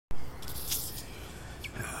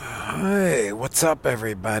What's up,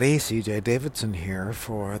 everybody? CJ Davidson here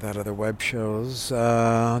for that other web show's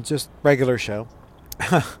just regular show.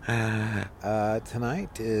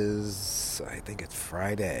 Tonight is, I think it's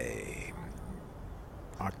Friday,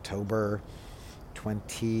 October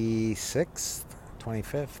 26th,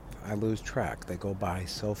 25th. I lose track. They go by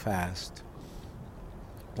so fast,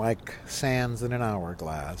 like sands in an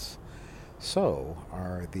hourglass. So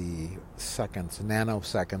are the seconds,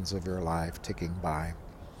 nanoseconds of your life ticking by.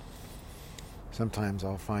 Sometimes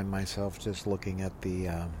I'll find myself just looking at the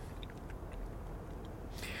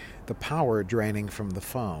power draining from the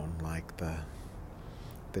phone, like the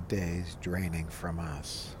days draining from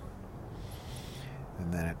us,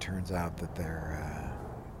 and then it turns out that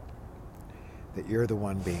that you're the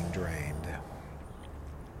one being drained,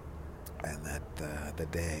 and that the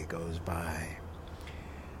day goes by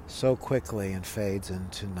so quickly and fades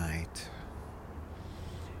into night.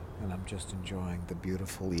 And I'm just enjoying the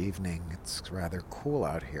beautiful evening. It's rather cool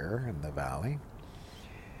out here in the valley.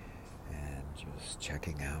 And just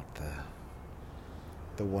checking out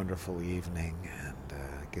the wonderful evening and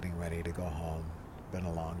getting ready to go home. Been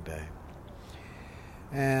a long day.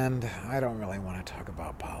 And I don't really want to talk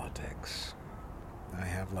about politics. I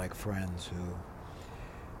have friends who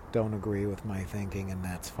don't agree with my thinking, and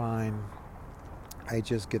that's fine. I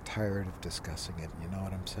just get tired of discussing it. You know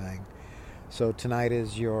what I'm saying? So tonight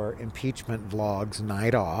is your impeachment vlogs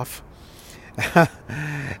night off.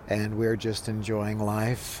 And we're just enjoying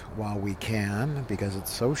life while we can because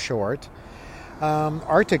it's so short.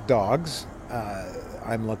 Arctic Dogs.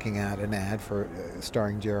 I'm looking at an ad for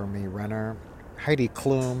starring Jeremy Renner, Heidi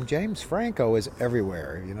Klum. James Franco is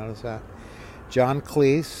everywhere. You notice that? John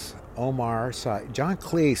Cleese, John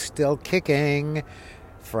Cleese still kicking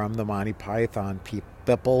from the Monty Python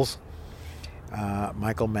Pipples.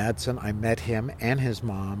 Michael Madsen, I met him and his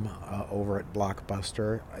mom over at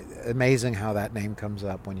Blockbuster. Amazing how that name comes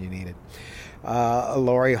up when you need it.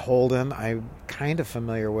 Laurie Holden, I'm kind of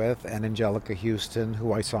familiar with, and Angelica Houston,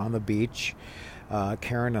 who I saw on the beach.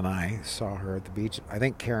 Karen and I saw her at the beach. I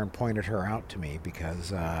think Karen pointed her out to me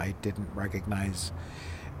because I didn't recognize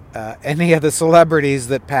any of the celebrities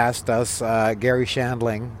that passed us. Gary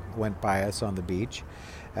Shandling went by us on the beach.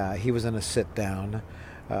 He was in a sit-down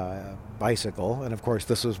bicycle, and of course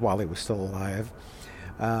this was while he was still alive.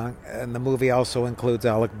 And the movie also includes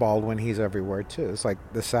Alec Baldwin. He's everywhere too. It's like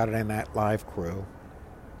the Saturday Night Live crew.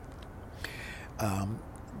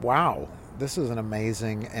 Wow, this is an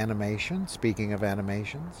amazing animation. Speaking of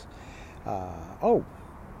animations, I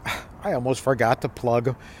almost forgot to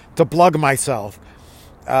plug myself.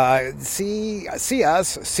 See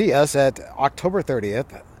us at October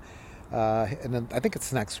 30th. And then I think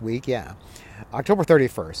it's next week, yeah. October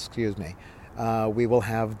 31st, excuse me. We will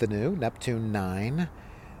have the new Neptune 9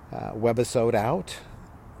 webisode out.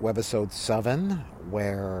 Webisode 7,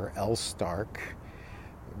 where El Stark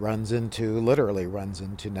literally runs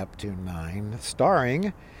into Neptune 9,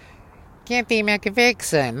 starring Canty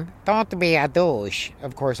McVixen. Don't be a douche.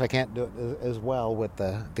 Of course, I can't do it as well with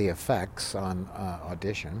the effects on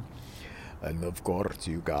Audition. And of course,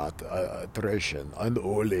 you got attrition, and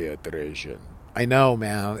only attrition. I know,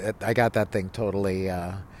 man. I got that thing totally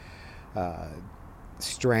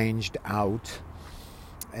stranged out.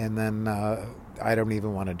 And then I don't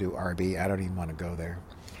even want to do RB. I don't even want to go there.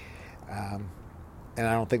 And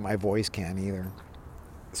I don't think my voice can either.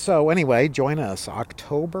 So anyway, join us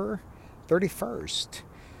October 31st,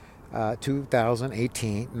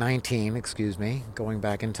 19, excuse me, going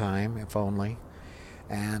back in time, if only.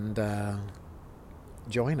 And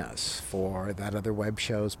join us for that other web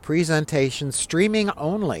show's presentation, streaming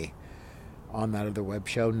only on that other web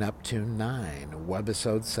show, Neptune 9,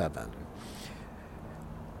 webisode 7.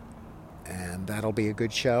 And that'll be a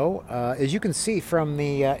good show. As you can see from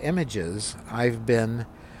the images, I've been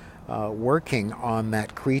working on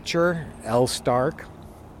that creature, El Stark.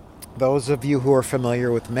 Those of you who are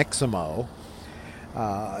familiar with Mixamo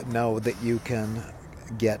know that you can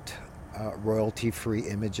get royalty-free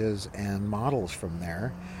images and models from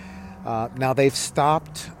there. Now they've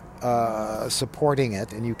stopped supporting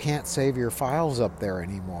it, and you can't save your files up there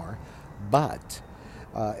anymore, but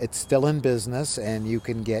it's still in business, and you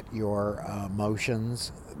can get your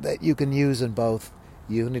motions that you can use in both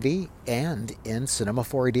Unity and in Cinema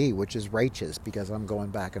 4D, which is righteous because I'm going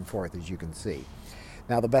back and forth, as you can see.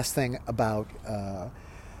 Now the best thing about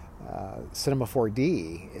Cinema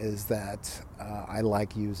 4D is that I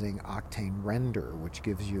like using Octane Render, which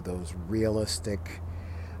gives you those realistic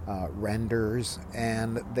renders,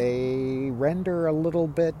 and they render a little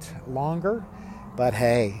bit longer, but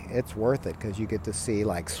hey, it's worth it because you get to see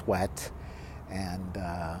sweat and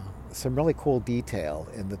some really cool detail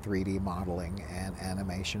in the 3D modeling and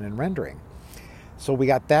animation and rendering. So we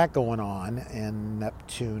got that going on in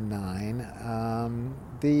Neptune 9.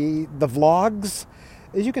 The vlogs,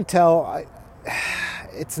 as you can tell,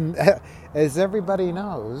 it's as everybody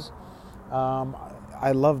knows,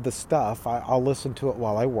 I love the stuff. I'll listen to it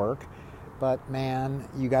while I work, but man,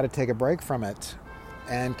 you got to take a break from it.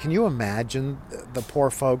 And can you imagine the poor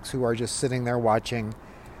folks who are just sitting there watching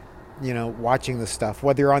the stuff,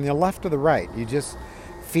 whether you're on the left or the right? You just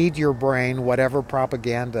feed your brain whatever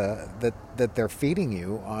propaganda that they're feeding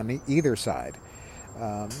you on either side.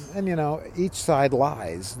 And each side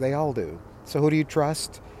lies. They all do. So who do you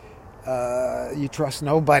trust? You trust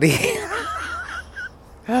nobody.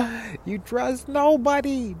 You trust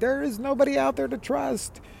nobody. There is nobody out there to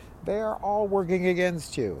trust. They are all working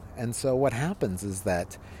against you. And so what happens is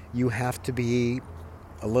that you have to be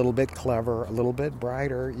a little bit clever, a little bit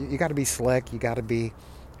brighter. You got to be slick. You got to be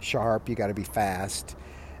sharp. You got to be fast.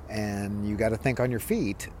 And you got to think on your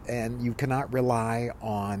feet. And you cannot rely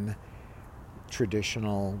on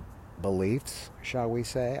traditional beliefs, shall we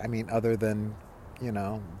say. I mean, other than,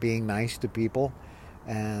 being nice to people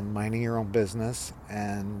and minding your own business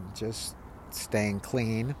and just staying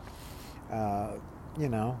clean,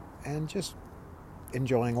 and just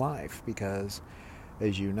enjoying life, because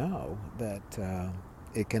as you know that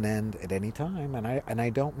it can end at any time, and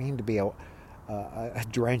I don't mean to be a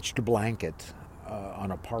drenched blanket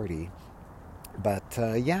on a party, but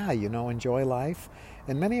enjoy life.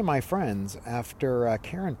 And many of my friends, after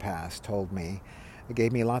Karen passed,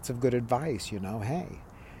 gave me lots of good advice. Hey,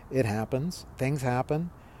 it happens, things happen,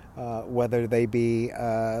 whether they be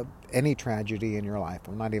any tragedy in your life.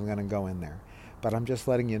 I'm not even going to go in there. But I'm just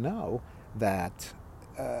letting you know that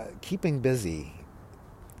keeping busy,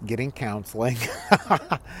 getting counseling,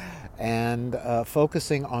 and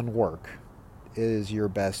focusing on work is your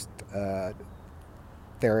best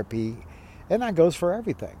therapy. And that goes for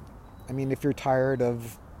everything. I mean, if you're tired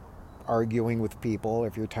of arguing with people,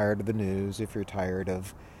 if you're tired of the news, if you're tired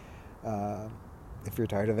of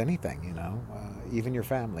anything, even your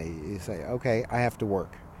family, you say, okay, I have to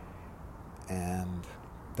work. And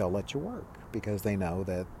they'll let you work because they know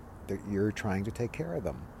that you're trying to take care of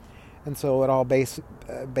them. And so it all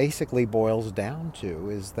basically boils down to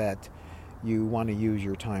is that you want to use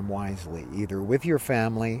your time wisely, either with your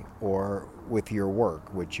family or with your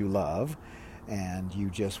work, which you love, and you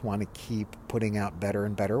just want to keep putting out better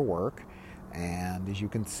and better work. And as you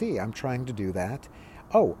can see, I'm trying to do that.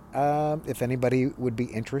 If anybody would be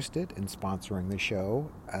interested in sponsoring the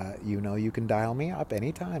show, you can dial me up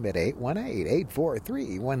anytime at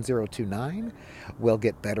 818-843-1029. We'll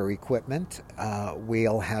get better equipment.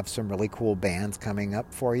 We'll have some really cool bands coming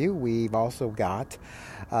up for you. We've also got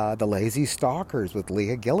the Lazy Stalkers with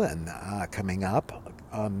Leah Gillen coming up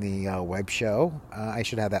on the web show. I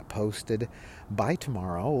should have that posted by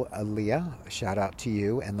tomorrow. Leah, shout out to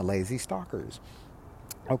you and the Lazy Stalkers.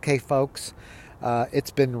 Okay, folks. It's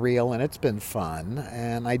been real and it's been fun,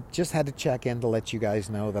 and I just had to check in to let you guys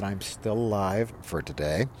know that I'm still alive for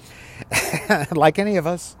today. Like any of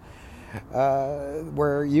us,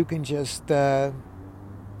 where you can just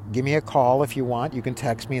give me a call if you want. You can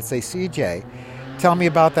text me and say, CJ, tell me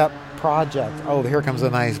about that project. Oh, here comes a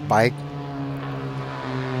nice bike.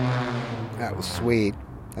 That was sweet.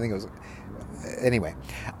 I think it was... Anyway,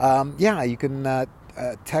 you can...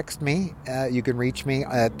 text me. You can reach me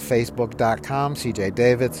at facebook.com, CJ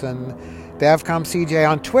Davidson, DavComCJ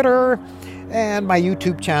on Twitter, and my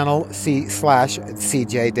YouTube channel,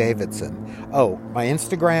 /CJ Davidson. Oh, my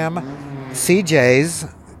Instagram, CJS,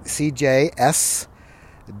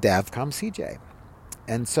 DavComCJ.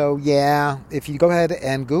 And so, if you go ahead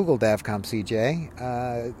and Google DavComCJ,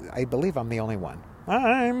 I believe I'm the only one.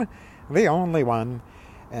 I'm the only one.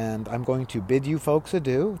 And I'm going to bid you folks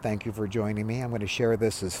adieu. Thank you for joining me. I'm going to share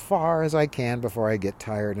this as far as I can before I get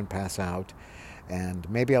tired and pass out. And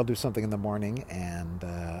maybe I'll do something in the morning, and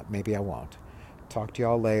maybe I won't. Talk to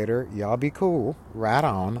y'all later. Y'all be cool. Right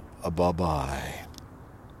on. Bye-bye.